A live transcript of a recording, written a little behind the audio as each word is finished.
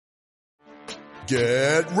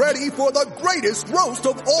Get ready for the greatest roast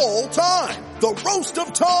of all time. The Roast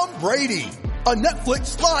of Tom Brady. A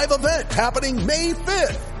Netflix live event happening May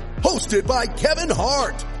 5th. Hosted by Kevin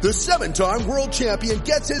Hart. The 7-time world champion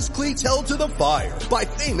gets his cleats held to the fire by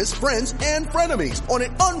famous friends and frenemies on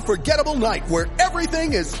an unforgettable night where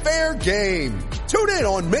everything is fair game. Tune in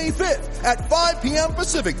on May 5th at 5 p.m.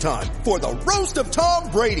 Pacific time for the Roast of Tom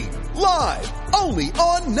Brady. Live only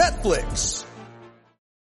on Netflix.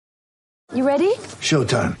 You ready?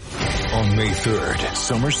 Showtime. On May 3rd,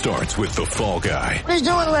 summer starts with The Fall Guy. What are you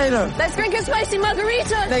doing later? Let's drink a spicy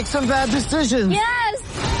margarita. Make some bad decisions.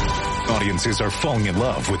 Yes. Audiences are falling in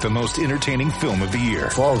love with the most entertaining film of the year.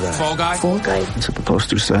 Fall Guy. Fall Guy? Fall guy. That's what the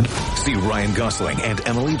poster said. See Ryan Gosling and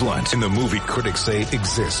Emily Blunt in the movie critics say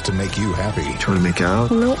exists to make you happy. Trying to make it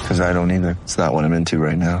out? Nope. Because I don't either. It's not what I'm into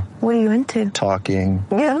right now. What are you into? Talking.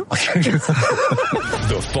 Yeah.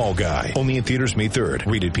 The Fall Guy. Only in theaters May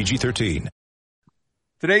 3rd. Rated PG-13.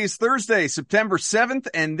 Today is Thursday, September 7th,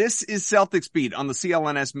 and this is Celtics Beat on the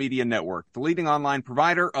CLNS Media Network, the leading online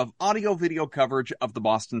provider of audio-video coverage of the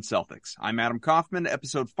Boston Celtics. I'm Adam Kaufman.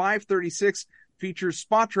 Episode 536 features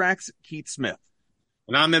Spot Track's Keith Smith.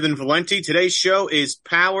 And I'm Evan Valenti. Today's show is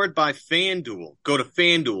powered by FanDuel. Go to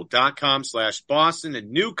FanDuel.com/Boston,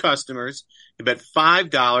 and new customers can bet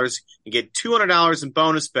 $5 and get $200 in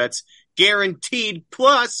bonus bets guaranteed.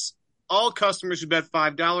 Plus, all customers who bet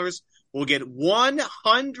 $5 will get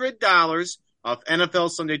 $100 off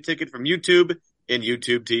NFL Sunday Ticket from YouTube and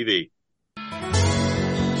YouTube TV.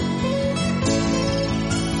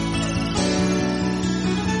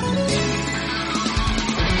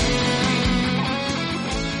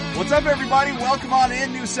 What's up, everybody? Welcome on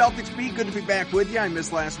in. New Celtics Beat. Good to be back with you. I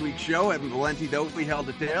missed last week's show. Evan Valenti, though, we held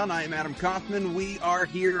it down. I am Adam Kaufman. We are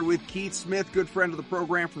here with Keith Smith, good friend of the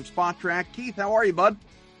program from Spot Track. Keith, how are you, bud?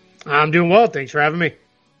 I'm doing well. Thanks for having me.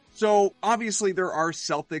 So, obviously, there are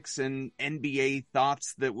Celtics and NBA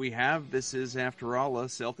thoughts that we have. This is, after all, a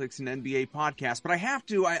Celtics and NBA podcast. But I have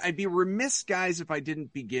to, I'd be remiss, guys, if I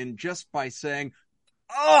didn't begin just by saying,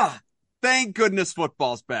 thank goodness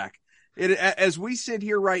football's back. As we sit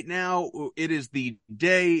here right now, it is the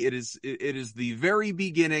day, it is the very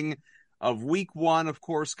beginning of week one, of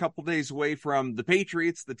course, a couple days away from the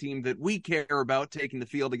Patriots, the team that we care about, taking the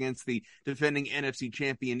field against the defending NFC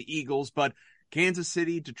champion Eagles. But Kansas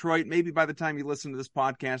City, Detroit, maybe by the time you listen to this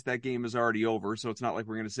podcast, that game is already over, so it's not like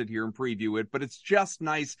we're going to sit here and preview it, but it's just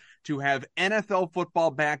nice to have NFL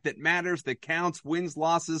football back that matters, that counts, wins,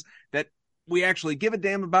 losses, that we actually give a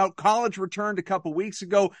damn about. College returned a couple weeks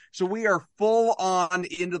ago, so we are full on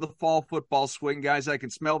into the fall football swing, guys. I can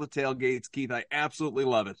smell the tailgates, Keith. I absolutely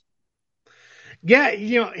love it. Yeah,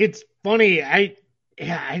 it's funny. I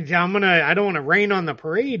don't want to rain on the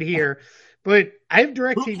parade here, but I have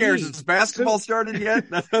DirecTV. Who cares? Has basketball started yet?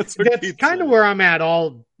 That's kind of where I'm at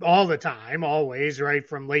all the time, always, right,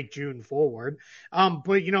 from late June forward. But,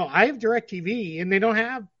 I have DirecTV, and they don't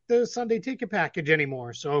have the Sunday ticket package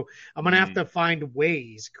anymore. So I'm going to have to find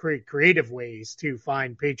ways, creative ways to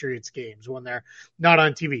find Patriots games when they're not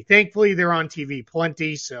on TV. Thankfully, they're on TV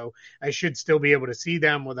plenty, so I should still be able to see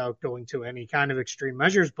them without going to any kind of extreme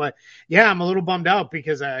measures. But yeah, I'm a little bummed out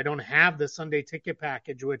because I don't have the Sunday ticket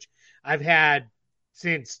package, which I've had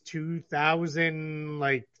since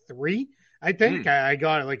 2003. I think I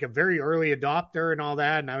got like a very early adopter and all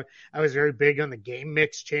that. And I was very big on the Game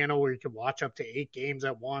Mix channel where you could watch up to 8 games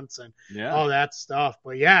at once and all that stuff.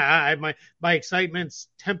 But yeah, my excitement's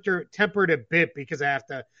tempered a bit because I have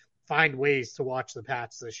to find ways to watch the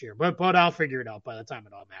Pats this year. But I'll figure it out by the time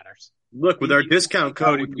it all matters. Look, with our discount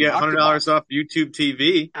code, you can get $100 off YouTube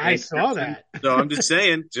TV. I saw that. So I'm just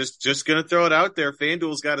saying, just going to throw it out there.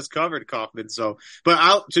 FanDuel's got us covered, Kaufman. So,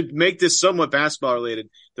 but to make this somewhat basketball related,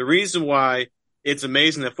 the reason why it's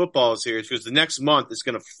amazing that football is here is because the next month is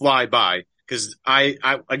going to fly by. Because I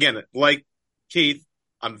again, like Keith,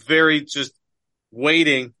 I'm very just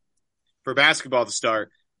waiting for basketball to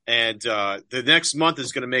start. And the next month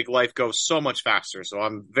is going to make life go so much faster. So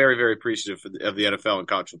I'm very, very appreciative of the NFL and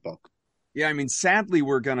college football. Yeah, I mean, sadly,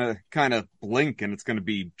 we're going to kind of blink and it's going to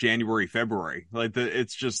be January, February.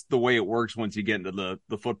 It's just the way it works once you get into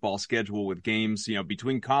the football schedule with games,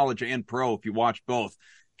 between college and pro, if you watch both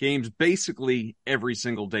games basically every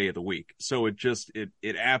single day of the week. So it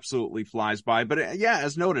absolutely flies by. But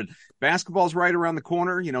as noted, basketball's right around the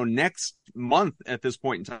corner. Next month at this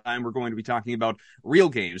point in time, we're going to be talking about real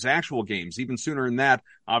games, actual games, even sooner than that,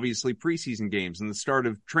 obviously preseason games and the start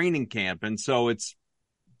of training camp. And so it's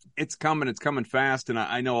coming fast. And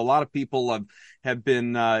I know a lot of people have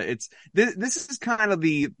been, this is kind of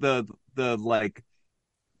the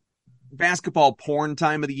basketball porn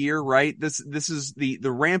time of the year, right? This is the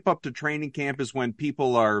ramp up to training camp is when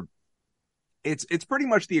people are, it's pretty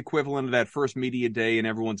much the equivalent of that first media day and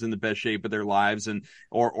everyone's in the best shape of their lives, and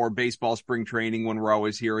or baseball spring training when we're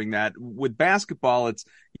always hearing that. With basketball, it's,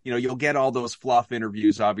 you'll get all those fluff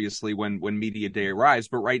interviews obviously when media day arrives,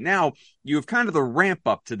 but right now you have kind of the ramp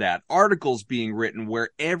up to that. Articles being written where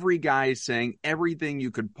every guy is saying everything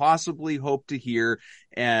you could possibly hope to hear,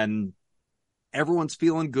 and everyone's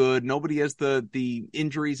feeling good. Nobody has the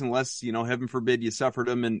injuries unless, heaven forbid you suffered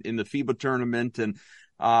them in the FIBA tournament. And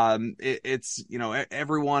it's,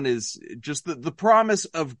 everyone is just the promise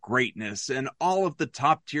of greatness, and all of the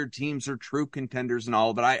top tier teams are true contenders and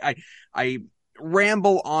all. But I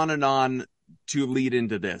ramble on and on to lead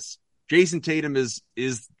into this. Jayson Tatum is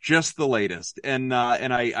just the latest. And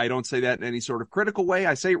I don't say that in any sort of critical way.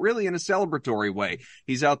 I say it really in a celebratory way.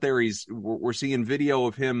 He's out there. We're seeing video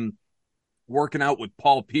of him working out with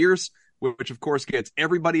Paul Pierce, which of course gets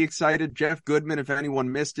everybody excited. Jeff Goodman, if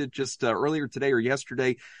anyone missed it, just earlier today or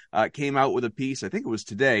yesterday, came out with a piece, I think it was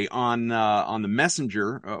today, on the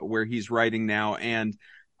Messenger, where he's writing now, and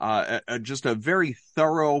just a very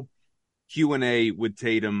thorough Q&A with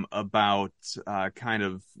Tatum about kind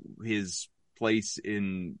of his place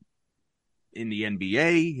in the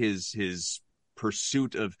NBA, his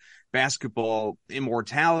pursuit of basketball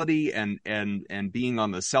immortality, and being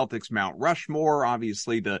on the Celtics Mount Rushmore.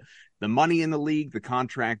 Obviously the money in the league, the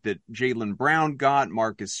contract that Jaylen Brown got,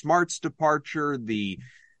 Marcus Smart's departure, the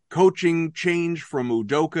coaching change from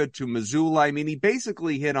Udoka to Mazzulla. I mean, he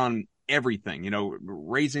basically hit on everything,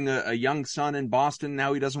 raising a young son in Boston.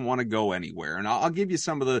 Now he doesn't want to go anywhere. And I'll give you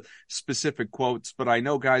some of the specific quotes, but I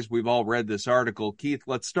know, guys, we've all read this article. Keith,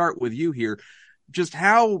 let's start with you here. Just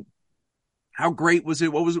how great was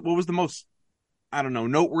it? What was the most,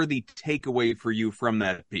 noteworthy takeaway for you from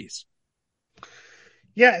that piece?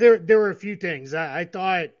 Yeah, there were a few things. I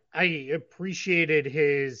thought I appreciated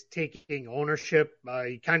his taking ownership.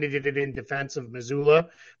 He kind of did it in defense of Mazzulla,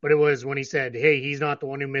 but it was when he said, hey, he's not the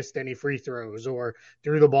one who missed any free throws or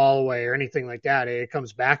threw the ball away or anything like that. It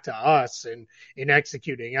comes back to us in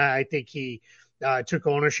executing. I think he took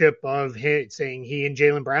ownership of saying he and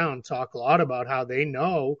Jaylen Brown talk a lot about how they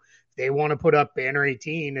know they want to put up banner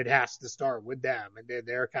 18. It has to start with them. And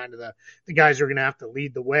they're kind of the guys who are going to have to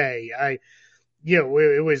lead the way.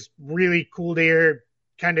 It was really cool to hear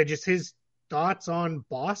kind of just his thoughts on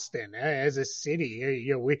Boston as a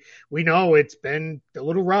city. We know it's been a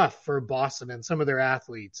little rough for Boston and some of their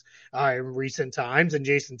athletes in recent times. And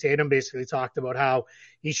Jayson Tatum basically talked about how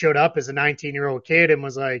he showed up as a 19-year-old kid and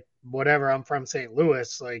was like, whatever, I'm from St.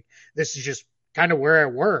 Louis. Like, this is just kind of where I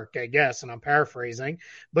work, I guess, and I'm paraphrasing.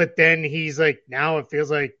 But then he's like, now it feels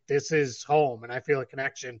like this is home, and I feel a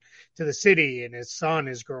connection to the city, and his son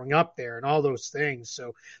is growing up there, and all those things.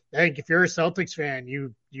 So I think if you're a Celtics fan,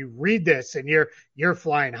 you read this and you're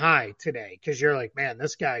flying high today, because you're like, man,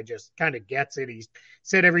 this guy just kind of gets it. He's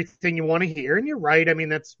said everything you want to hear, and you're right. I mean,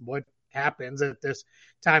 that's what happens at this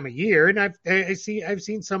time of year. And I've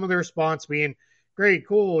seen some of the response being, great,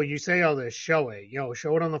 cool, you say all this, show it,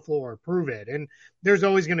 show it on the floor, prove it. And there's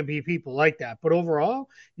always going to be people like that. But overall,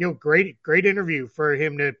 great interview for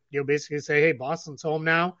him to, basically say, hey, Boston's home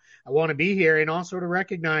now. I want to be here. And also to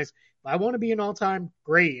recognize, if I want to be an all-time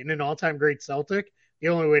great and an all-time great Celtic, the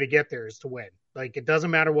only way to get there is to win. Like, it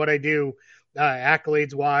doesn't matter what I do,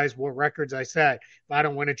 accolades wise, what records I set. If I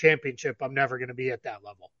don't win a championship, I'm never going to be at that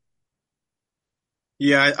level.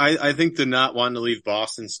 Yeah, I think the not wanting to leave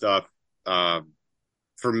Boston stuff,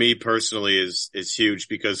 for me personally is huge,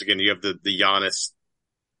 because again, you have the Giannis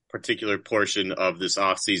particular portion of this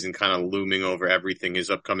offseason kind of looming over everything,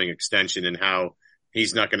 his upcoming extension, and how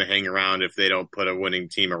he's not going to hang around if they don't put a winning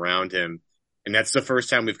team around him. And that's the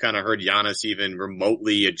first time we've kind of heard Giannis even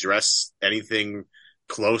remotely address anything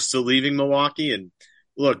close to leaving Milwaukee. And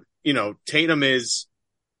look, Tatum is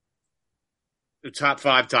top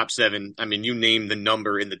 5, top 7. I mean, you name the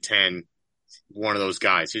number in the 10. One of those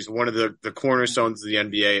guys. He's one of the cornerstones of the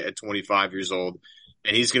NBA at 25 years old,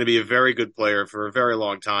 and he's going to be a very good player for a very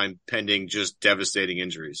long time, pending just devastating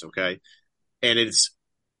injuries. Okay. And it's,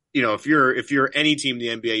 if you're any team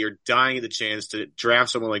in the NBA, you're dying at the chance to draft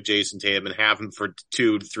someone like Jayson Tatum and have him for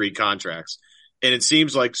 2 to 3 contracts. And it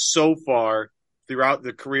seems like so far throughout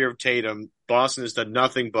the career of Tatum, Boston has done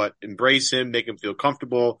nothing but embrace him, make him feel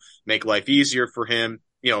comfortable, make life easier for him.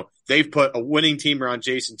 They've put a winning team around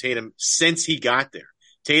Jayson Tatum since he got there.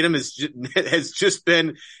 Tatum has just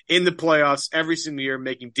been in the playoffs every single year,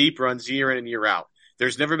 making deep runs year in and year out.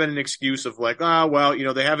 There's never been an excuse of like,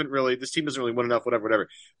 they haven't really, this team doesn't really win enough, whatever.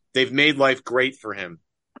 They've made life great for him.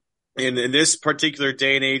 And in this particular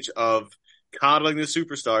day and age of coddling the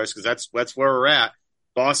superstars because that's where we're at.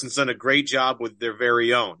 Boston's done a great job with their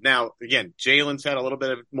very own. Now, again, Jalen's had a little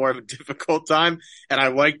bit more of a difficult time, and I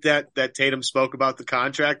like that Tatum spoke about the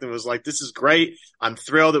contract and was like, this is great. I'm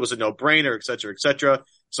thrilled. It was a no-brainer, et cetera, et cetera.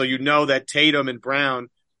 So you know that Tatum and Brown,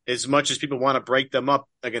 as much as people want to break them up,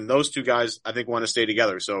 again, those two guys, I think, want to stay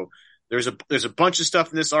together. So there's a bunch of stuff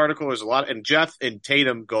in this article. There's a lot, and Jeff and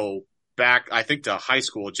Tatum go back, I think, to high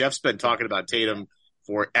school. Jeff's been talking about Tatum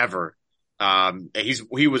forever.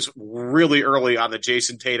 He was really early on the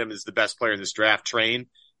Jayson Tatum is the best player in this draft train.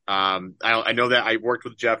 I know that I worked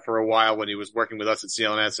with Jeff for a while when he was working with us at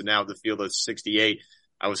CLNS, and now the Field of 68.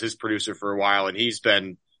 I was his producer for a while, and he's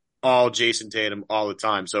been all Jayson Tatum all the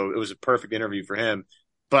time. So it was a perfect interview for him.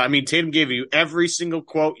 But I mean, Tatum gave you every single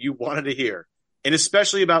quote you wanted to hear, and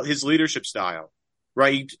especially about his leadership style,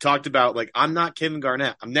 right? He talked about, like, I'm not Kevin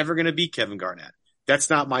Garnett. I'm never going to be Kevin Garnett. That's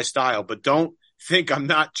not my style, but don't think I'm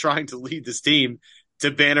not trying to lead this team to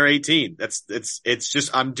banner 18. It's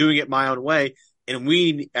just, I'm doing it my own way. And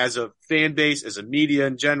we, as a fan base, as a media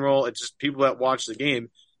in general, it's just people that watch the game,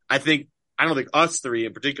 I don't think us three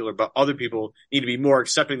in particular, but other people need to be more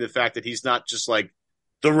accepting of the fact that he's not just like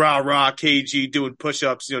the rah-rah KG doing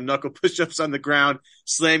push-ups, knuckle push-ups on the ground,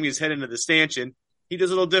 slamming his head into the stanchion. He does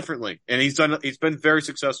it a little differently, and he's been very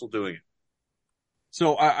successful doing it.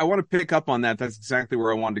 So I want to pick up on that. That's exactly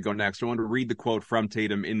where I wanted to go next. I want to read the quote from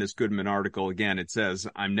Tatum in this Goodman article. Again, it says,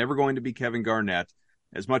 I'm never going to be Kevin Garnett.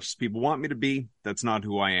 As much as people want me to be, that's not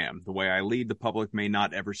who I am. The way I lead, the public may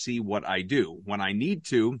not ever see what I do. When I need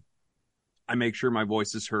to, I make sure my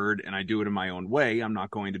voice is heard, and I do it in my own way. I'm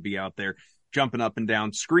not going to be out there jumping up and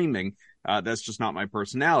down screaming. That's just not my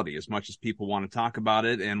personality. As much as people want to talk about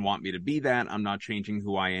it and want me to be that, I'm not changing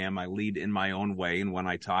who I am. I lead in my own way. And when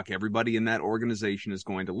I talk, everybody in that organization is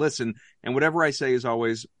going to listen. And whatever I say is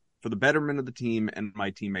always for the betterment of the team, and my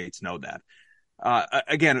teammates know that.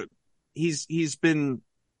 Again, he's been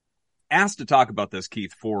asked to talk about this,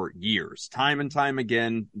 Keith, for years, time and time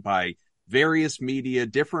again, by various media,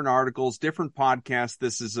 different articles, different podcasts.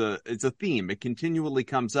 It's a theme. It continually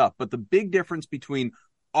comes up. But the big difference between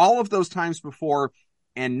all of those times before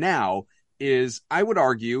and now is, I would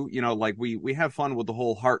argue, like we have fun with the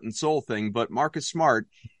whole heart and soul thing, but Marcus Smart,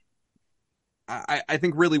 I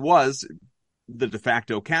think, really was the de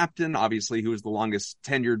facto captain. Obviously, he was the longest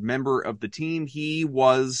tenured member of the team. He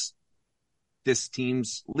was this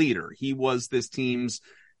team's leader. He was this team's,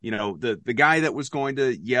 the guy that was going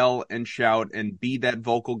to yell and shout and be that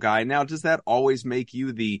vocal guy. Now, does that always make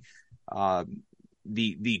you the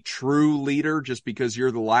true leader just because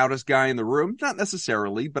you're the loudest guy in the room? Not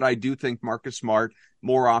necessarily, but I do think Marcus Smart,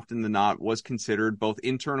 more often than not, was considered both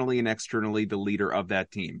internally and externally the leader of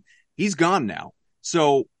that team. He's gone now.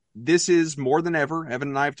 So this is more than ever, Evan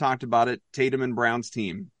and I have talked about it, Tatum and Brown's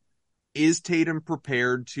team. Is Tatum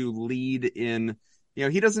prepared to lead in,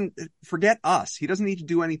 he doesn't forget us. He doesn't need to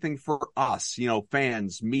do anything for us,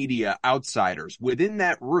 fans, media, outsiders within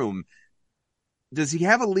that room. Does he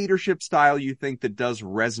have a leadership style, you think, that does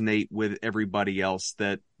resonate with everybody else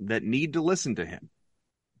that need to listen to him?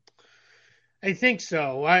 I think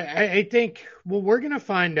so. I think what we're going to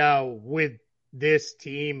find out with this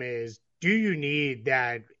team is, do you need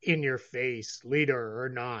that in-your-face leader or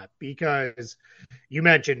not? Because you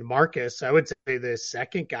mentioned Marcus. I would say the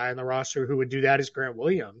second guy on the roster who would do that is Grant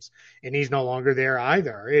Williams, and he's no longer there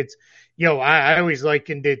either. It's, I always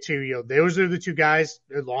likened it to, those are the two guys,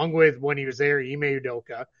 along with when he was there, Ime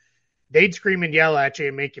Udoka. They'd scream and yell at you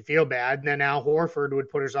and make you feel bad. And then Al Horford would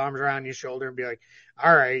put his arms around your shoulder and be like,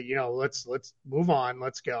 all right, let's move on.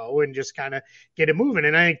 Let's go, and just kind of get it moving.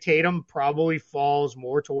 And I think Tatum probably falls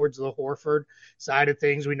more towards the Horford side of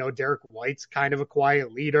things. We know Derek White's kind of a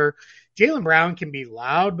quiet leader. Jaylen Brown can be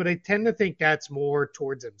loud, but I tend to think that's more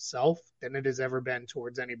towards himself than it has ever been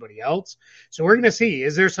towards anybody else. So we're going to see,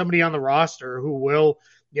 is there somebody on the roster who will,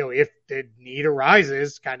 if the need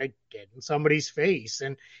arises, kind of get in somebody's face?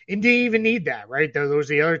 And do you even need that, right? Those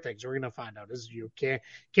are the other things we're going to find out. Is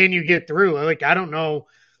can you get through? Like, I don't know.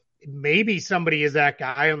 Maybe somebody is that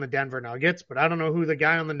guy on the Denver Nuggets, but I don't know who the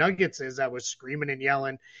guy on the Nuggets is that was screaming and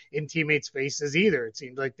yelling in teammates' faces either. It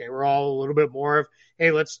seemed like they were all a little bit more of,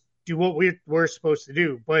 hey, let's do what we're supposed to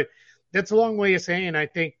do. But that's a long way of saying, I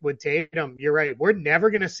think with Tatum, you're right. We're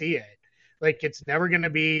never going to see it. Like, it's never going to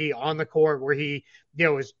be on the court where he,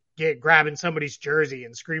 is grabbing somebody's jersey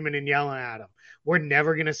and screaming and yelling at him. We're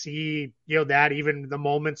never going to see, that, even the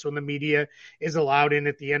moments when the media is allowed in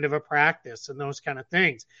at the end of a practice and those kind of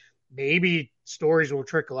things. Maybe stories will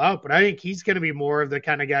trickle out, but I think he's going to be more of the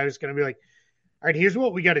kind of guy who's going to be like, all right, here's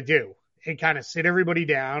what we got to do. and kind of sit everybody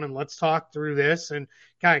down and let's talk through this and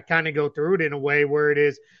kind of go through it in a way where it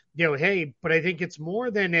is, hey, but I think it's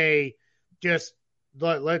more than a just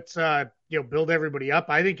let's build everybody up.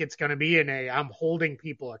 I think it's going to be in a I'm holding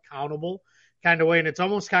people accountable kind of way. And it's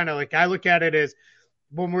almost kind of like I look at it as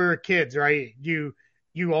when we were kids, right? You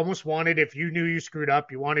almost wanted, if you knew you screwed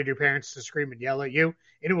up, you wanted your parents to scream and yell at you.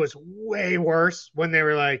 And it was way worse when they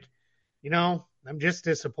were like, I'm just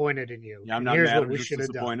disappointed in you. Yeah, I'm not Here's mad. what I'm we just should have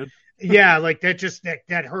done. disappointed. Yeah, like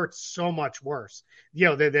that hurts so much worse,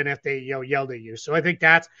 than if they yelled at you. So I think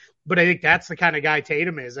that's the kind of guy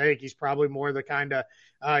Tatum is. I think he's probably more the kind of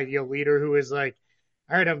leader who is like,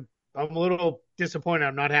 all right, I'm a little disappointed.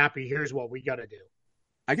 I'm not happy. Here's what we got to do.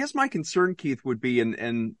 I guess my concern, Keith, would be,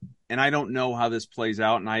 and I don't know how this plays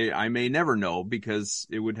out, and I may never know because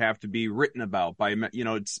it would have to be written about by,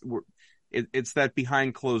 it's that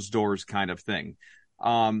behind closed doors kind of thing.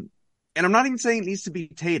 And I'm not even saying it needs to be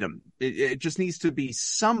Tatum. It just needs to be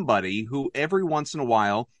somebody who every once in a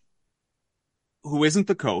while, who isn't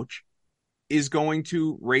the coach, is going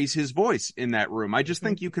to raise his voice in that room. I just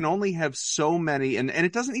think you can only have so many, and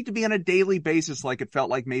it doesn't need to be on a daily basis like it felt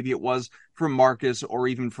like maybe it was from Marcus or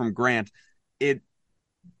even from Grant.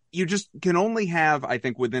 You just can only have, I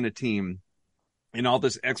think, within a team, in all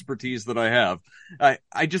this expertise that I have,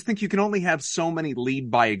 I just think you can only have so many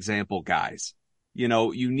lead by example guys. You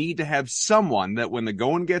need to have someone that when the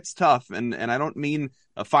going gets tough, and I don't mean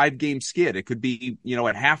a 5-game skid, it could be,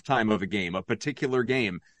 at halftime of a game, a particular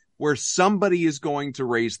game, where somebody is going to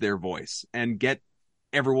raise their voice and get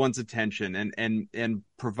everyone's attention and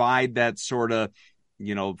provide that sort of,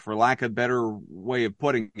 for lack of a better way of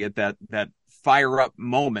putting it, that fire up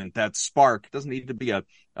moment, that spark. It doesn't need to be a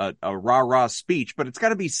rah-rah speech, but it's got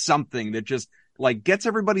to be something that just like gets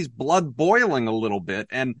everybody's blood boiling a little bit.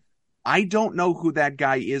 And I don't know who that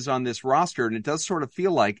guy is on this roster. And it does sort of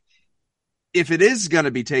feel like if it is going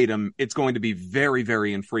to be Tatum, it's going to be very,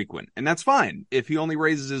 very infrequent. And that's fine. If he only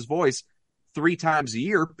raises his voice 3 times a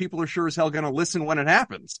year, people are sure as hell going to listen when it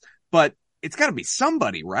happens. But it's got to be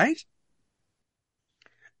somebody, right?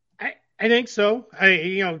 I think so.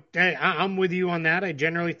 I'm with you on that. I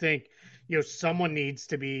generally think, someone needs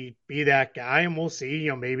to be that guy, and we'll see,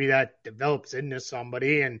 maybe that develops into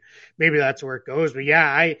somebody and maybe that's where it goes. But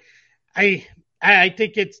yeah, I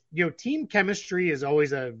think it's, team chemistry is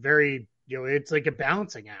always a very, it's like a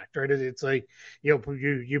balancing act, right? It's like,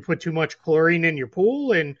 you put too much chlorine in your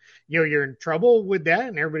pool and, you're in trouble with that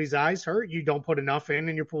and everybody's eyes hurt. You don't put enough in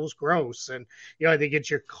and your pool's gross. And, I think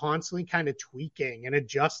you're constantly kind of tweaking and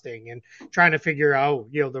adjusting and trying to figure out,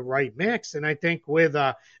 the right mix. And I think with,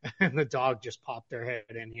 and the dog just popped their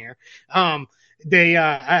head in here.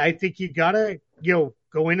 I think you gotta,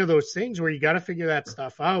 go into those things where you got to figure that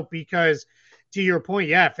stuff out because to your point,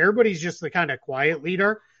 yeah, if everybody's just the kind of quiet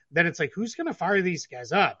leader, then it's like, who's going to fire these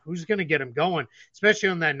guys up? Who's going to get them going? Especially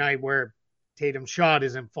on that night where Tatum's shot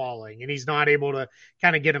isn't falling and he's not able to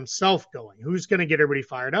kind of get himself going. Who's going to get everybody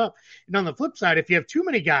fired up? And on the flip side, if you have too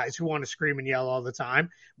many guys who want to scream and yell all the time,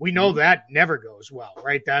 we know that never goes well,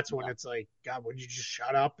 right? That's when it's like, God, would you just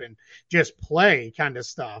shut up and just play kind of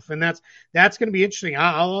stuff? And that's going to be interesting.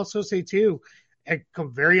 I'll also say too, a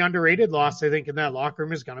very underrated loss, I think, in that locker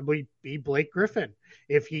room is going to be Blake Griffin.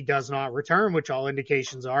 If he does not return, which all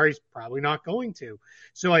indications are he's probably not going to.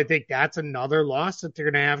 So I think that's another loss that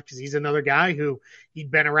they're going to have because he's another guy who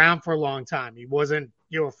he'd been around for a long time. He wasn't,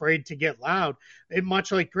 afraid to get loud. And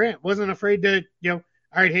much like Grant, wasn't afraid to, all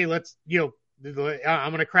right, hey, let's,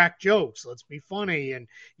 I'm going to crack jokes. Let's be funny. And,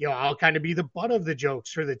 I'll kind of be the butt of the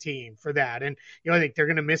jokes for the team for that. And, I think they're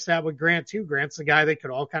going to miss that with Grant too. Grant's the guy they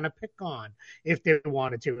could all kind of pick on if they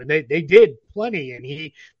wanted to. And they did plenty. And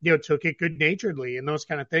he, took it good naturedly and those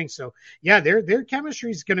kind of things. So yeah, their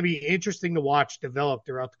chemistry is going to be interesting to watch develop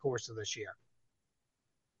throughout the course of this year.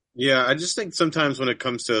 Yeah. I just think sometimes when it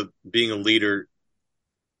comes to being a leader,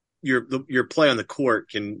 your play on the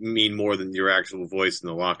court can mean more than your actual voice in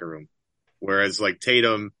the locker room. Whereas like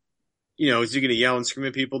Tatum, is he going to yell and scream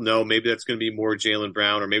at people? No, maybe that's going to be more Jaylen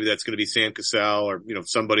Brown or maybe that's going to be Sam Cassell or,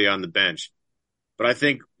 somebody on the bench. But I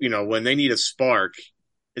think, when they need a spark,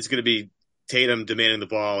 it's going to be Tatum demanding the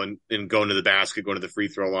ball and going to the basket, going to the free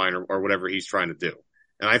throw line or whatever he's trying to do.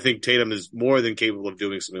 And I think Tatum is more than capable of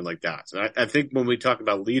doing something like that. So I think when we talk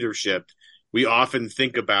about leadership, we often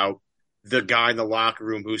think about the guy in the locker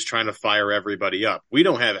room who's trying to fire everybody up. We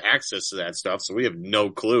don't have access to that stuff, so we have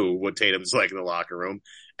no clue what Tatum's like in the locker room.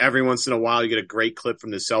 Every once in a while, you get a great clip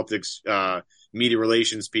from the Celtics media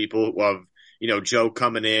relations people of, Joe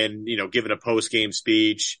coming in, giving a post-game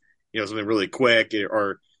speech, something really quick,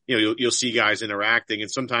 or, you'll see guys interacting,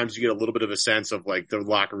 and sometimes you get a little bit of a sense of like the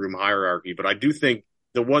locker room hierarchy. But I do think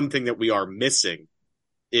the one thing that we are missing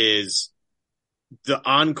is the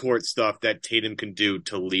on-court stuff that Tatum can do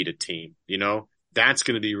to lead a team. That's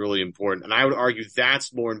going to be really important. And I would argue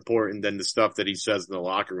that's more important than the stuff that he says in the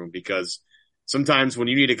locker room, because sometimes when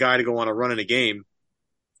you need a guy to go on a run in a game,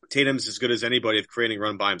 Tatum's as good as anybody at creating a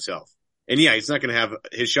run by himself. And yeah, he's not going to have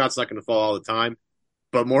his shot's not going to fall all the time,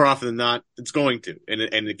 but more often than not, it's going to.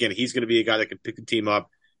 And again, he's going to be a guy that can pick the team up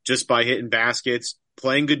just by hitting baskets,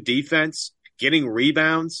 playing good defense, getting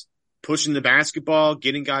rebounds, pushing the basketball,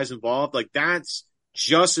 getting guys involved. Like, that's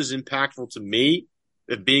just as impactful to me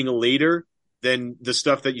of being a leader than the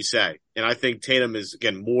stuff that you say. And I think Tatum is,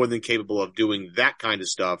 again, more than capable of doing that kind of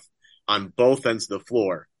stuff on both ends of the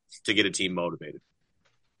floor to get a team motivated.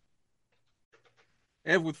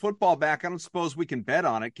 And with football back, I don't suppose we can bet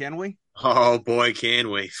on it, can we? Oh, boy, can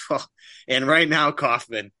we. And right now,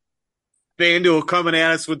 Kaufman, FanDuel coming at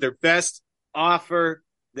us with their best offer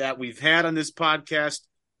that we've had on this podcast,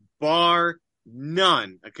 bar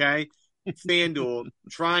none, okay? FanDuel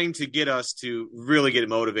trying to get us to really get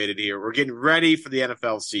motivated here. We're getting ready for the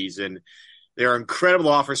NFL season. There are incredible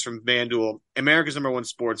offers from FanDuel, America's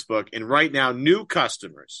 #1 sportsbook, and right now new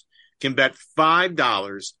customers can bet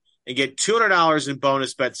 $5 and get $200 in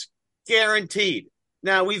bonus bets guaranteed.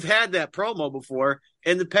 Now, we've had that promo before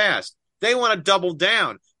in the past. They want to double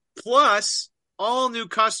down. Plus, all new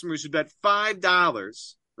customers who bet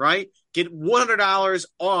 $5, right, get $100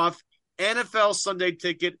 off NFL Sunday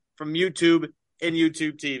Ticket from YouTube and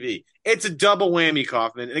YouTube TV. It's a double whammy,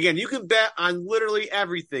 Kaufman. And again, you can bet on literally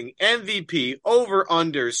everything. MVP,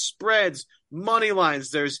 over-under, spreads, money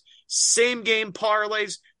lines. There's same-game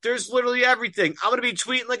parlays. There's literally everything. I'm going to be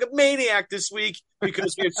tweeting like a maniac this week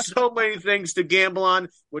because we have so many things to gamble on,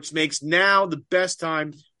 which makes now the best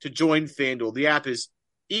time to join FanDuel. The app is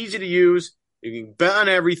easy to use. You can bet on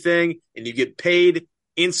everything, and you get paid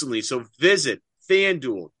instantly. So visit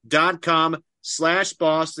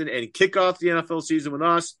FanDuel.com/Boston and kick off the NFL season with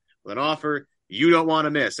us with an offer you don't want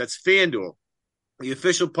to miss. That's FanDuel, the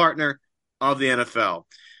official partner of the NFL.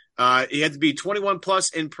 You have to be 21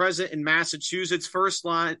 plus and present in Massachusetts. First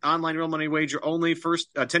line online real money wager only.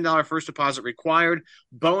 First $10 first deposit required.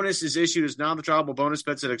 Bonus is issued as non-withdrawable bonus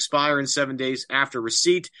bets that expire in 7 days after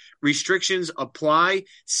receipt. Restrictions apply.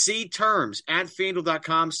 See terms at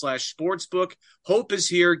FanDuel.com/sportsbook. Hope is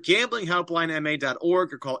here.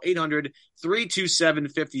 GamblingHelplineMA.org or call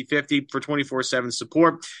 800-327-5050 for 24/7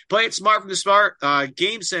 support. Play it smart from the start.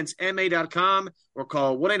 GameSenseMA.com or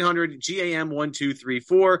call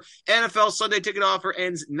 1-800-GAM-1234. NFL Sunday ticket offer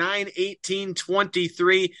ends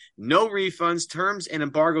 9/18/23. No refunds. Terms and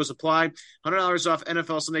embargoes apply. $100 off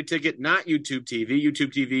NFL Sunday ticket, not YouTube TV.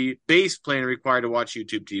 YouTube TV base plan required to watch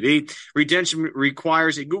YouTube TV. Redemption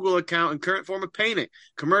requires a Google account and current form of payment.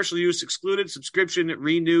 Commercial use excluded. Subscription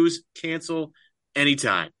renews. Cancel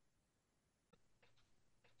anytime.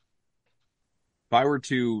 If I were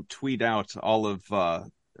to tweet out all of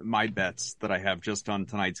my bets that I have just on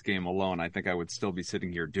tonight's game alone, I think I would still be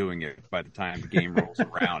sitting here doing it by the time the game rolls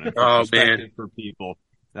around. And for people,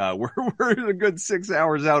 we're a good 6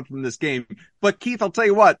 hours out from this game. But Keith, I'll tell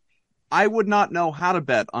you what, I would not know how to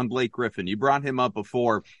bet on Blake Griffin. You brought him up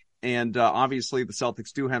before, and obviously the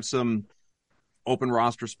Celtics do have some open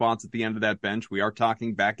roster spots at the end of that bench. We are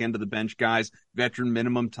talking back end of the bench guys, veteran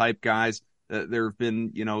minimum type guys. There have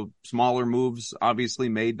been, smaller moves obviously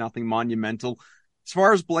made, nothing monumental. As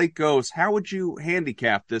far as Blake goes, how would you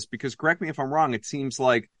handicap this? Because correct me if I'm wrong, it seems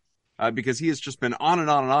like, because he has just been on and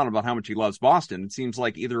on and on about how much he loves Boston, it seems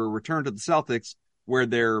like either a return to the Celtics where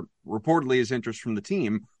there reportedly is interest from the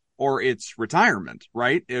team, or it's retirement,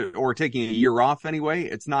 right? Or taking a year off anyway.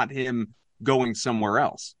 It's not him going somewhere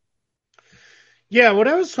else. Yeah, what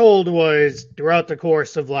I was told was throughout the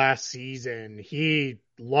course of last season, he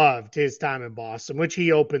loved his time in Boston, which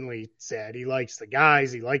he openly said. He likes the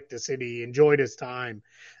guys, he liked the city, he enjoyed his time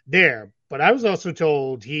there. But I was also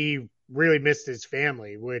told he really missed his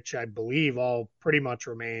family, which I believe all pretty much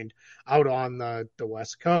remained out on the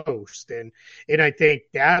West Coast. And I think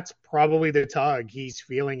that's probably the tug he's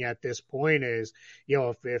feeling at this point is,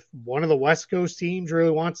 if one of the West Coast teams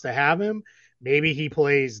really wants to have him, maybe he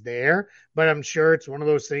plays there, but I'm sure it's one of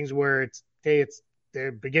those things where it's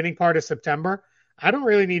the beginning part of September. I don't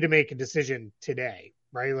really need to make a decision today,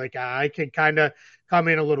 right? Like I could kind of come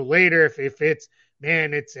in a little later if it's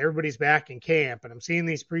everybody's back in camp and I'm seeing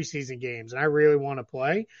these preseason games and I really want to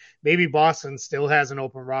play. Maybe Boston still has an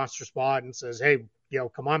open roster spot and says, hey,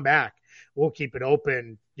 come on back. We'll keep it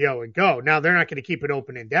open, and go. Now they're not going to keep it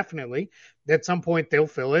open indefinitely. At some point they'll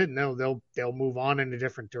fill it and they'll move on in a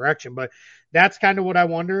different direction. But that's kind of what I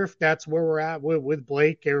wonder if that's where we're at with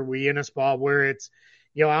Blake. Are we in a spot where it's,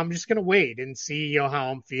 I'm just going to wait and see,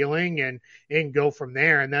 how I'm feeling and go from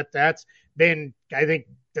there. And that's been, I think,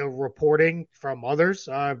 the reporting from others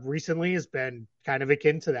recently has been kind of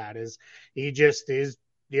akin to that. Is he just is,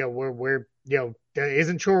 we're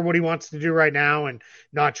isn't sure what he wants to do right now, and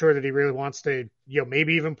not sure that he really wants to,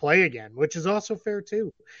 maybe even play again, which is also fair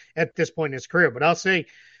too at this point in his career. But I'll say,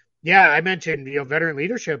 yeah, I mentioned, veteran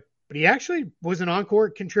leadership, but he actually was an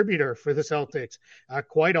on-court contributor for the Celtics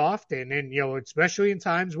quite often. And, especially in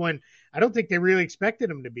times when I don't think they really expected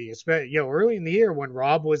him to be, early in the year when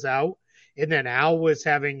Rob was out and then Al was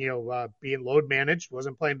having, being load managed,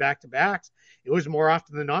 wasn't playing back-to-backs. It was more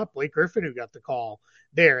often than not Blake Griffin who got the call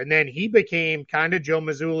there. And then he became kind of Joe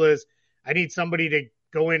Mazzulla's, I need somebody to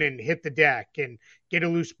go in and hit the deck and get a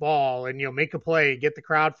loose ball and, make a play, get the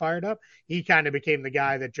crowd fired up. He kind of became the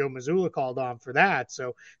guy that Joe Mazzulla called on for that.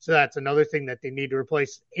 So that's another thing that they need to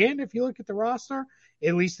replace. And if you look at the roster,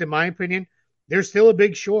 at least in my opinion, they're still a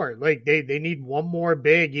big short. Like they need one more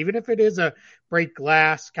big, even if it is a break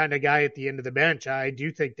glass kind of guy at the end of the bench. I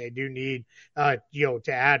do think they do need, to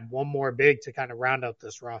add one more big to kind of round out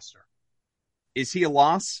this roster. Is he a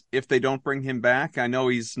loss if they don't bring him back? I know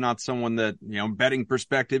he's not someone that, betting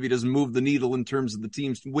perspective, he doesn't move the needle in terms of the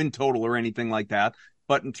team's win total or anything like that.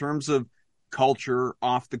 But in terms of culture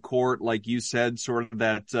off the court, like you said, sort of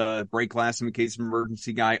that break glass in case of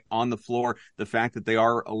emergency guy on the floor, the fact that they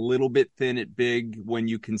are a little bit thin at big when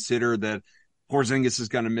you consider that Porzingis is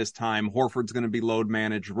going to miss time, Horford's going to be load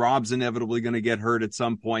managed, Rob's inevitably going to get hurt at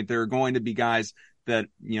some point. There are going to be guys that,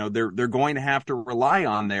 they're going to have to rely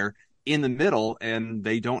on there in the middle, and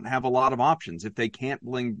they don't have a lot of options. If they can't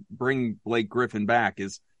bring Blake Griffin back,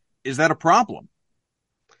 is that a problem?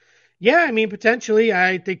 Yeah, I mean, potentially,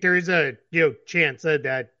 I think there is a chance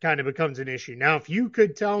that kind of becomes an issue. Now, if you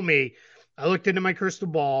could tell me, I looked into my crystal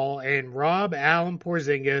ball, and Rob, Al, and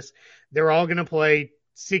Porzingis, they're all going to play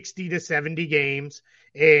 60 to 70 games,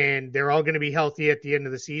 and they're all going to be healthy at the end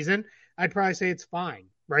of the season, I'd probably say it's fine.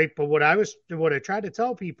 Right. But what I try to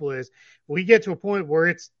tell people is we get to a point where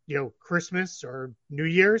it's, Christmas or New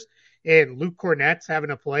Year's and Luke Cornett's having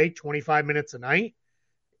to play 25 minutes a night.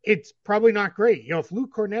 It's probably not great. If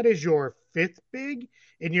Luke Cornett is your fifth big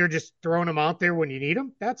and you're just throwing him out there when you need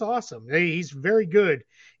him, that's awesome. He's very good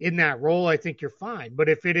in that role. I think you're fine. But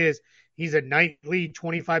if he's a nightly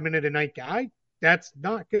 25-minute a night guy, that's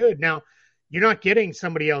not good. Now, you're not getting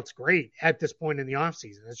somebody else great at this point in the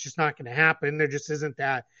offseason. It's just not going to happen. There just isn't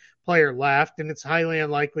that player left, and it's highly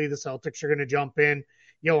unlikely the Celtics are going to jump in,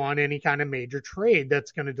 on any kind of major trade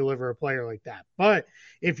that's going to deliver a player like that. But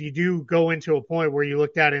if you do go into a point where you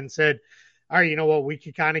looked at it and said, all right, you know what, we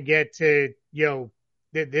could kind of get to,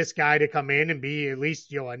 this guy to come in and be at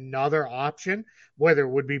least, another option, whether it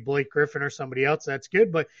would be Blake Griffin or somebody else, that's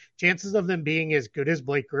good. But chances of them being as good as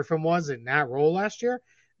Blake Griffin was in that role last year,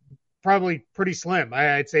 probably pretty slim.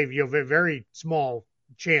 I'd say a very small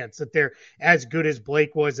chance that they're as good as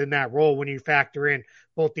Blake was in that role when you factor in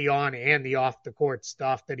both the on and the off the court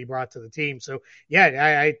stuff that he brought to the team. So yeah,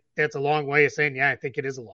 I that's a long way of saying, I think it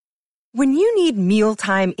is a lot. When you need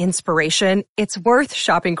mealtime inspiration, it's worth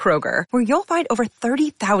shopping Kroger, where you'll find over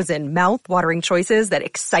 30,000 mouth-watering choices that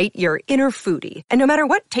excite your inner foodie. And no matter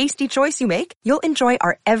what tasty choice you make, you'll enjoy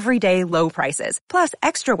our everyday low prices, plus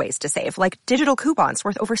extra ways to save, like digital coupons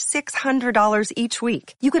worth over $600 each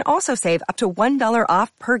week. You can also save up to $1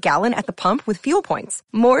 off per gallon at the pump with fuel points.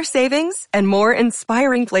 More savings and more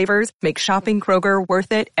inspiring flavors make shopping Kroger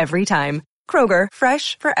worth it every time. Kroger,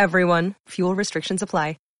 fresh for everyone. Fuel restrictions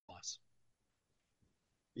apply.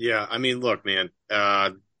 Yeah, I mean, look, man,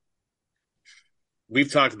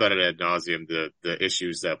 we've talked about it ad nauseum, the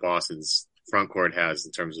issues that Boston's front court has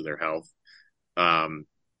in terms of their health.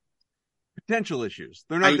 Potential issues.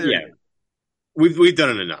 They're not there yet. We've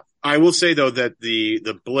done it enough. I will say, though, that the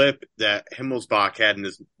blip that Himmelsbach had in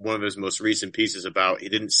one of his most recent pieces about, it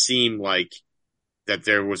didn't seem like that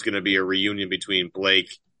there was going to be a reunion between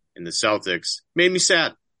Blake and the Celtics, made me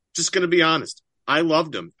sad. Just going to be honest. I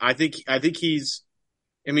loved him. I think he's,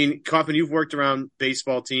 I mean, Kaufman, you've worked around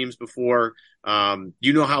baseball teams before.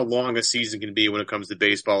 You know how long a season can be when it comes to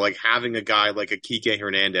baseball. Like having a guy like a Kike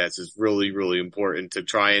Hernandez is really, really important to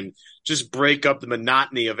try and just break up the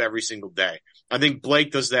monotony of every single day. I think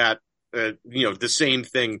Blake does that, the same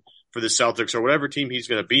thing for the Celtics or whatever team he's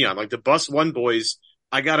going to be on. Like the Bus One boys,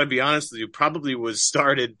 I got to be honest with you, probably was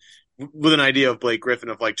started with an idea of Blake Griffin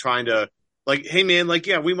of like trying to, like, hey man, like,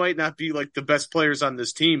 yeah, we might not be like the best players on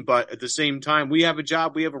this team, but at the same time, we have a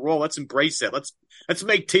job, we have a role. Let's embrace it. Let's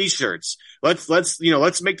make t-shirts. Let's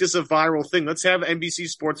make this a viral thing. Let's have NBC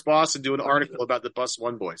Sports Boston do an article about the Bus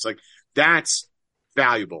One boys. Like that's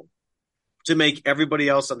valuable. to make everybody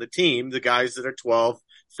else on the team, the guys that are 12th,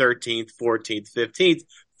 13th, 14th, 15th,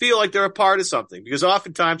 feel like they're a part of something, because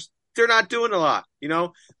oftentimes they're not doing a lot.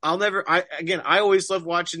 I always love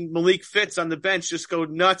watching Malik Fitz on the bench just go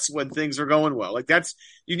nuts when things are going well. Like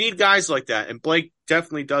you need guys like that. And Blake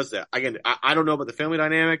definitely does that. Again, I don't know about the family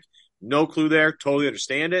dynamic. No clue there. Totally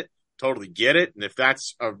understand it. Totally get it. And if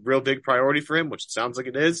that's a real big priority for him, which it sounds like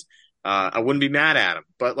it is, I wouldn't be mad at him.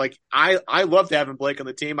 But I loved having Blake on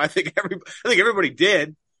the team. I think everybody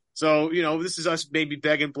did. So, this is us maybe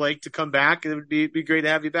begging Blake to come back, and it would be great to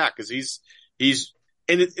have you back, because he's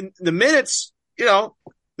in the minutes, the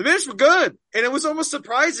minutes were good. And it was almost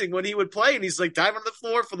surprising when he would play, and he's like diving on the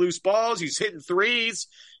floor for loose balls. He's hitting threes.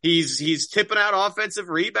 He's tipping out offensive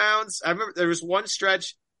rebounds. I remember there was one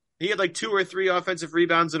stretch, he had like 2 or 3 offensive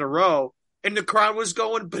rebounds in a row, and the crowd was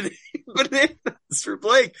going bananas for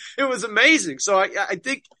Blake. It was amazing. So I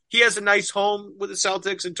think he has a nice home with the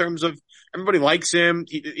Celtics in terms of everybody likes him.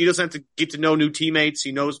 He doesn't have to get to know new teammates.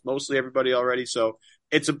 He knows mostly everybody already. So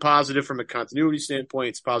it's a positive from a continuity standpoint.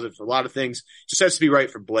 It's positive for a lot of things. It just has to be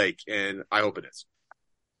right for Blake, and I hope it is.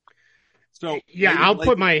 So yeah, I'll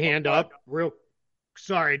put my hand up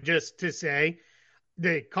just to say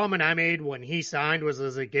the comment I made when he signed was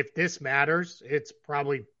like, if this matters, it's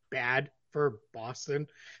probably bad for Boston,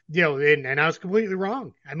 and I was completely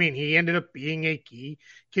wrong. I mean, he ended up being a key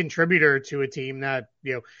contributor to a team that,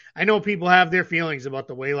 I know people have their feelings about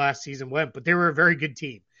the way last season went, but they were a very good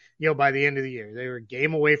team. By the end of the year, they were a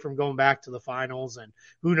game away from going back to the finals, and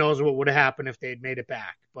who knows what would have happened if they'd made it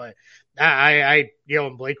back. But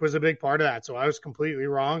and Blake was a big part of that. So I was completely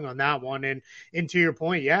wrong on that one. And to your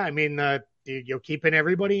point, yeah, I mean, keeping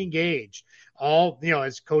everybody engaged,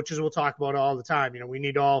 as coaches will talk about all the time, we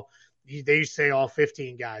need they used to say all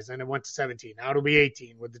 15 guys, and it went to 17. Now it'll be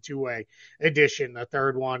 18 with the two-way addition, the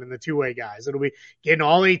third one, and the two-way guys. It'll be getting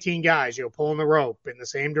all 18 guys, pulling the rope in the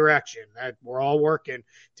same direction, that we're all working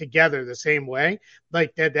together the same way.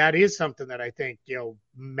 Like that is something that I think,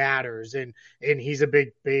 matters. And he's a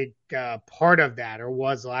big part of that, or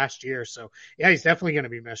was last year. So yeah, he's definitely going to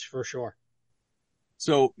be missed for sure.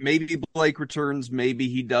 So maybe Blake returns, maybe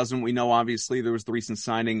he doesn't. We know, obviously, there was the recent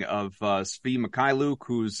signing of Svi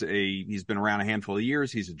Mikhailuk, he's been around a handful of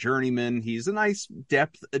years. He's a journeyman. He's a nice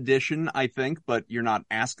depth addition, I think, but you're not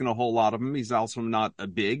asking a whole lot of him. He's also not a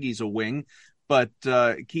big. He's a wing. But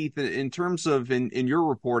Keith, in terms of in your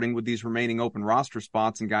reporting with these remaining open roster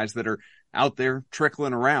spots and guys that are out there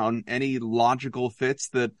trickling around, any logical fits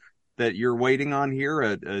that you're waiting on here,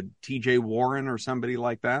 a TJ Warren or somebody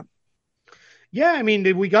like that? Yeah, I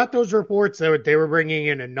mean, we got those reports that they were bringing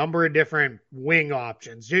in a number of different wing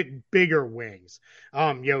options, bigger wings.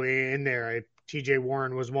 In there, TJ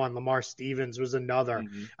Warren was one, Lamar Stevens was another.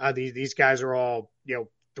 Mm-hmm. These guys are all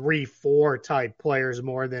 3-4 type players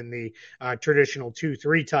more than the traditional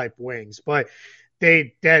 2-3 type wings, but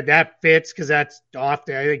that fits because that's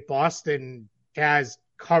often, I think Boston has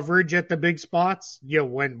coverage at the big spots,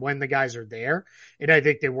 when the guys are there. And I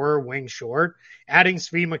think they were wing short. Adding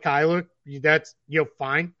Svi Mikhailuk, that's,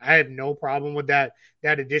 fine. I have no problem with that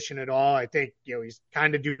addition at all. I think, he's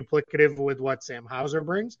kind of duplicative with what Sam Hauser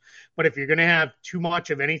brings. But if you're going to have too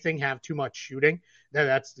much of anything, have too much shooting,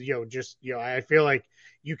 that's, I feel like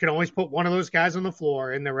you can always put one of those guys on the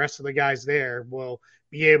floor, and the rest of the guys there will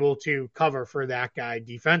be able to cover for that guy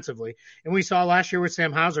defensively. And we saw last year with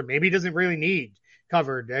Sam Hauser, maybe he doesn't really need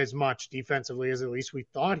covered as much defensively as at least we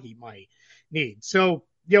thought he might need. So,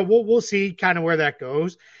 we'll see kind of where that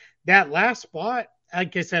goes. That last spot,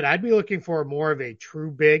 like I said, I'd be looking for more of a true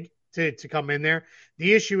big to come in there.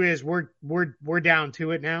 The issue is we're down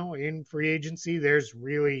to it now in free agency. There's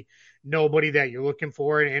really nobody that you're looking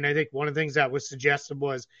for. And I think one of the things that was suggested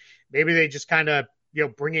was maybe they just kind of,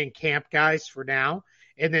 bring in camp guys for now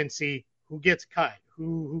and then see who gets cut,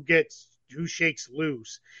 who shakes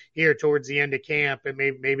loose here towards the end of camp, and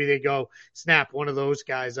maybe they go snap one of those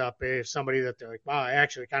guys up. If somebody that they're like, wow, I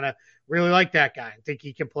actually kind of really like that guy and think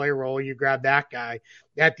he can play a role, you grab that guy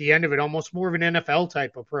at the end of it. Almost more of an NFL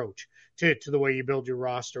type approach to the way you build your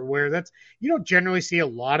roster, where that's, you don't generally see a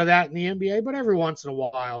lot of that in the NBA, but every once in a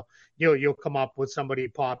while you'll come up with somebody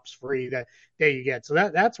pops free that you get. So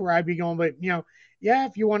that's where I'd be going. But yeah,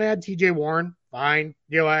 if you want to add TJ Warren, fine.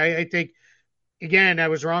 I think, again, I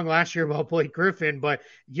was wrong last year about Blake Griffin, but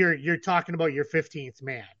you're talking about your 15th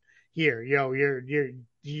man here.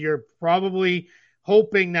 You're probably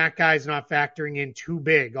hoping that guy's not factoring in too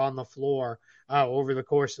big on the floor over the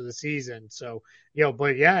course of the season. So,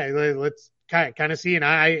 but yeah, let's kind of see. And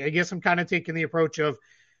I guess I'm kind of taking the approach of,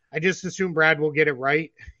 I just assume Brad will get it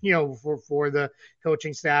right, for the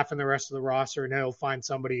coaching staff and the rest of the roster, and he'll find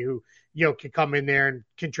somebody who, can come in there and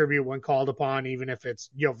contribute when called upon, even if it's,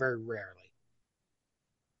 very rarely.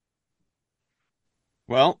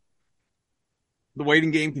 Well, the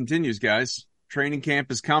waiting game continues, guys. Training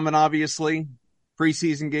camp is coming, obviously.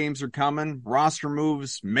 Preseason games are coming. Roster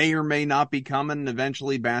moves may or may not be coming.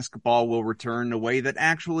 Eventually, basketball will return in a way that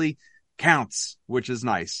actually counts, which is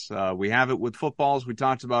nice. We have it with football, as we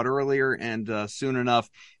talked about earlier, and soon enough,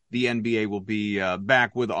 the NBA will be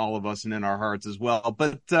back with all of us and in our hearts as well.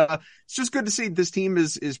 But it's just good to see this team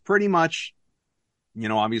is pretty much,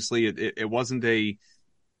 obviously it wasn't a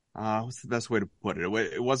what's the best way to put it?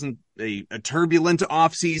 It wasn't a turbulent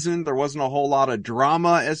off season. There wasn't a whole lot of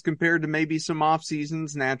drama as compared to maybe some off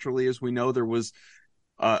seasons. Naturally, as we know, there was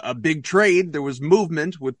a big trade. There was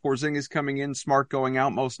movement with Porzingis coming in, Smart going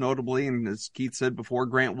out most notably. And as Keith said before,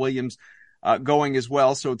 Grant Williams going as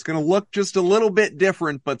well. So it's going to look just a little bit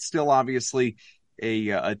different, but still obviously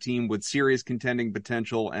a team with serious contending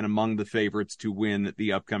potential and among the favorites to win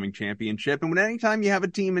the upcoming championship. And when anytime you have a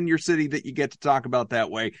team in your city that you get to talk about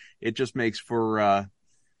that way, it just makes for,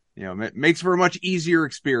 makes for a much easier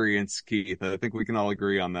experience, Keith. I think we can all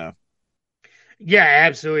agree on that. Yeah,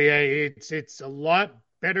 absolutely. It's a lot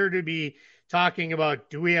better to be talking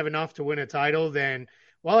about, do we have enough to win a title than,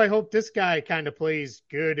 well, I hope this guy kind of plays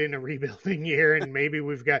good in a rebuilding year and maybe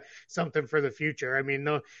we've got something for the future. I mean,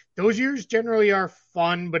 those years generally are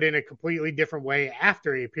fun, but in a completely different way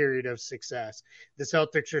after a period of success. The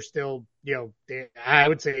Celtics are still, I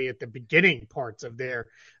would say at the beginning parts of their,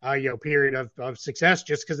 period of success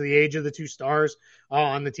just because of the age of the two stars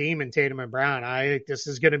on the team and Tatum and Brown. This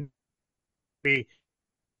is going to be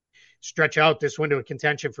stretch out this window of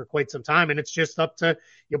contention for quite some time. And it's just up to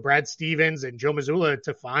Brad Stevens and Joe Mazzulla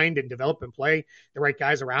to find and develop and play the right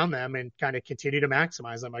guys around them and kind of continue to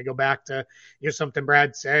maximize them. I go back to something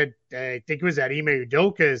Brad said, I think it was at Ime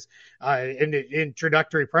Udoka's in the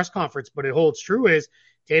introductory press conference, but it holds true is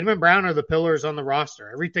Tatum and Brown are the pillars on the roster.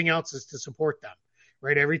 Everything else is to support them.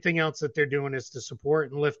 Right. Everything else that they're doing is to support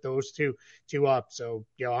and lift those two up. So,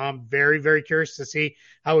 I'm very, very curious to see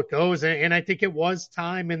how it goes. And I think it was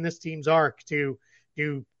time in this team's arc to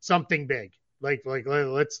do something big. Like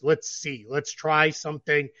let's see, let's try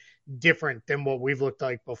something different than what we've looked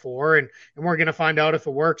like before. And we're going to find out if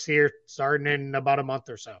it works here starting in about a month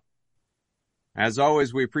or so. As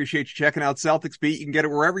always, we appreciate you checking out Celtics Beat. You can get it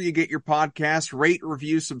wherever you get your podcasts. Rate,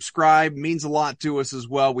 review, subscribe. Means a lot to us as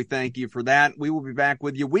well. We thank you for that. We will be back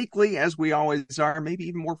with you weekly, as we always are, maybe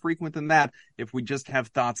even more frequent than that, if we just have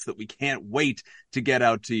thoughts that we can't wait to get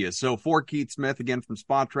out to you. So for Keith Smith, again from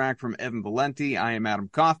Spot Track, from Evan Valenti, I am Adam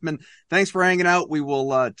Kaufman. Thanks for hanging out. We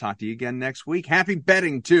will talk to you again next week. Happy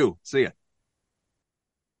betting, too. See ya.